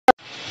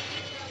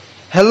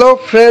Hello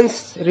friends,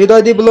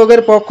 হৃদয়দীপ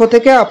ব্লগের পক্ষ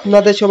থেকে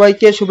আপনাদের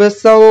সবাইকে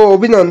শুভেচ্ছা ও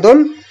অভিনন্দন।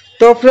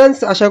 তো ফ্রেন্ডস,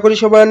 আশা করি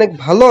সবাই অনেক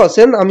ভালো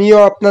আছেন। আমিও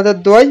আপনাদের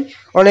দোয়ায়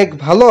অনেক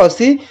ভালো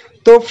আছি।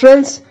 তো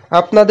ফ্রেন্ডস,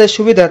 আপনাদের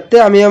সুবিধার্থে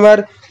আমি আমার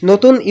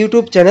নতুন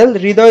ইউটিউব চ্যানেল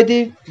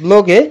হৃদয়দীপ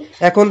ব্লগে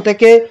এখন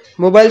থেকে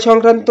মোবাইল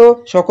সংক্রান্ত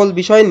সকল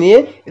বিষয় নিয়ে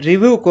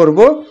রিভিউ করব।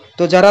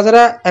 তো যারা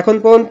যারা এখন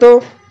পর্যন্ত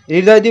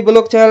হৃদয়দীপ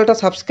ব্লগ চ্যানেলটা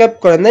সাবস্ক্রাইব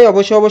করেন নাই,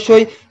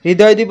 অবশ্যই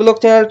হৃদয়দীপ ব্লগ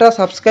চ্যানেলটা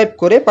সাবস্ক্রাইব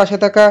করে পাশে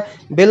থাকা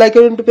বেল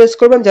আইকনটি প্রেস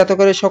করবেন, যাতে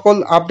করে সকল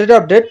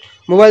আপডেট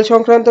মোবাইল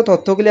সংক্রান্ত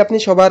তথ্যগুলি আপনি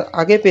সবার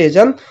আগে পেয়ে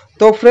যান।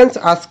 তো ফ্রেন্ডস,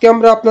 আজকে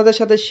আমরা আপনাদের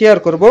সাথে শেয়ার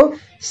করব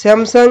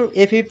স্যামসাং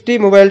A50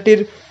 মোবাইলটির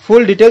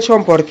ফুল ডিটেল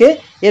সম্পর্কে।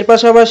 এর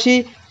পাশাপাশি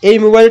এই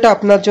মোবাইলটা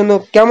আপনার জন্য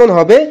কেমন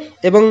হবে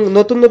এবং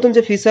নতুন নতুন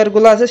যে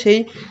ফিচারগুলো আছে সেই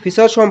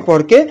ফিচার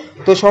সম্পর্কে।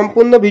 তো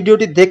সম্পূর্ণ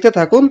ভিডিওটি দেখতে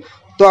থাকুন।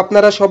 তো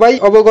আপনারা সবাই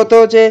অবগত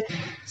যে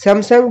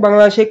স্যামসাং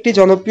বাংলাদেশে একটি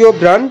জনপ্রিয়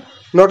ব্র্যান্ড।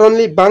 নট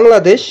অনলি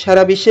বাংলাদেশ,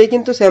 সারা বিশ্বেই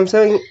কিন্তু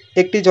স্যামসাং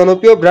একটি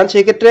জনপ্রিয় ব্র্যান্ড।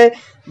 সেক্ষেত্রে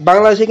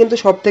বাংলাদেশে কিন্তু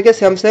সব থেকে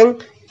স্যামসাং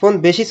ফোন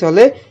বেশি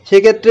চলে।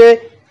 সেক্ষেত্রে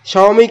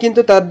শাওমি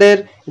কিন্তু তাদের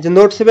যে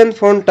নোট 7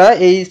 ফোনটা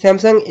এই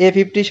স্যামসাং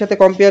A50-র সাথে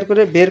কম্পেয়ার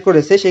করে বের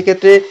করেছে।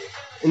 সেক্ষেত্রে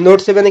নোট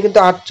 7-এ কিন্তু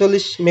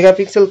 48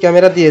 মেগাপিক্সেল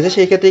ক্যামেরা দিয়েছে।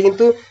 সেই ক্ষেত্রে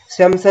কিন্তু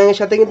স্যামসাংয়ের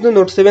সাথে কিন্তু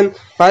নোট 7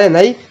 পারে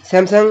নাই।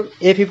 স্যামসাং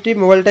A50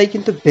 মোবাইলটাই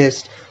কিন্তু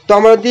বেস্ট। তো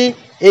আমরা যদি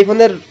এই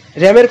ফোনের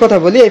র্যামের কথা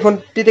বলি, এই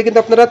ফোনটিতে কিন্তু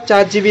আপনারা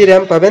 4GB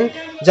র্যাম পাবেন,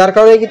 যার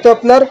কারণে কিন্তু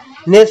আপনার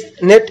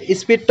নেট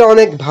স্পিডটা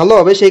অনেক ভালো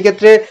হবে। সেই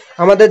ক্ষেত্রে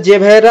আমাদের যে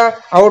ভাইয়েরা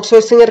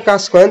আউটসোর্সিংয়ের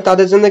কাজ করেন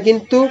তাদের জন্য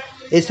কিন্তু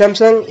এই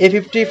স্যামসাং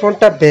A50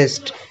 ফোনটা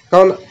বেস্ট,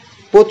 কারণ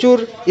প্রচুর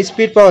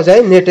স্পিড পাওয়া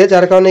যায় নেটে,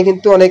 যার কারণে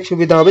কিন্তু অনেক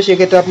সুবিধা হবে।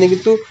 সেক্ষেত্রে আপনি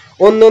কিন্তু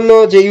অন্য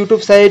যে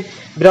ইউটিউব সাইট,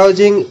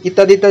 ব্রাউজিং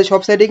ইত্যাদি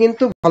সব সাইটে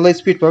কিন্তু ভালো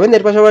স্পিড পাবেন।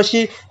 এর পাশাপাশি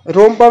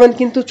রোম পাবেন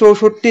কিন্তু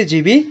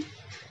 64GB।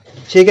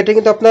 সেই ক্ষেত্রে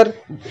কিন্তু আপনার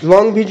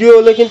লং ভিডিও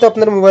হলে কিন্তু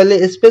আপনার মোবাইলে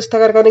স্পেস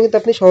থাকার কারণে কিন্তু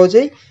আপনি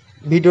সহজেই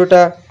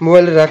ভিডিওটা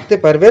মোবাইলে রাখতে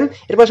পারবেন।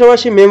 এর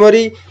পাশাপাশি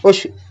মেমোরি ও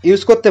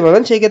ইউজ করতে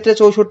পারবেন। সেই ক্ষেত্রে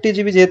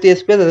 64GB যেহেতু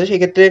স্পেস আছে, সেই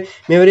ক্ষেত্রে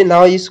মেমোরি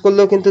নাও ইউজ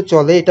করলেও কিন্তু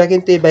চলে। এটা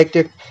কিন্তু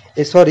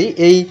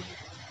এই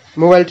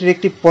মোবাইলটির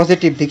একটি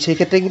পজিটিভ দিক। সেই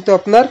ক্ষেত্রে কিন্তু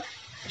আপনার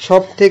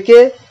সব থেকে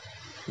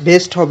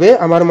বেস্ট হবে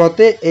আমার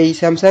মতে এই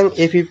স্যামসাং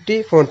A50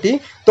 ফোনটি।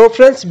 তো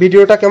ফ্রেন্ডস,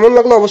 ভিডিওটা কেমন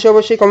লাগলো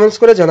অবশ্যই কমেন্টস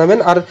করে জানাবেন,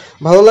 আর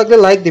ভালো লাগলে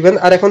লাইক দিবেন।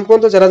 আর এখন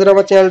পর্যন্ত যারা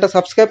আমার চ্যানেলটা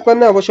সাবস্ক্রাইব করেন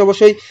না,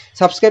 অবশ্যই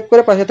সাবস্ক্রাইব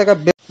করে পাশে থাকা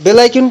বেল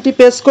আইকনটি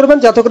প্রেস করবেন,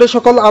 যাতে করে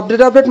সকল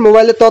আপডেট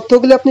মোবাইলের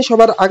তথ্যগুলি আপনি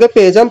সবার আগে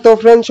পেয়ে যান। তো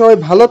ফ্রেন্ডস, সবাই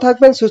ভালো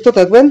থাকবেন, সুস্থ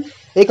থাকবেন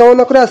এই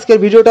কামনা করে আজকের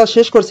ভিডিওটা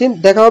শেষ করছি।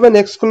 দেখা হবে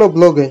নেক্সট কোনো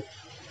ব্লগে।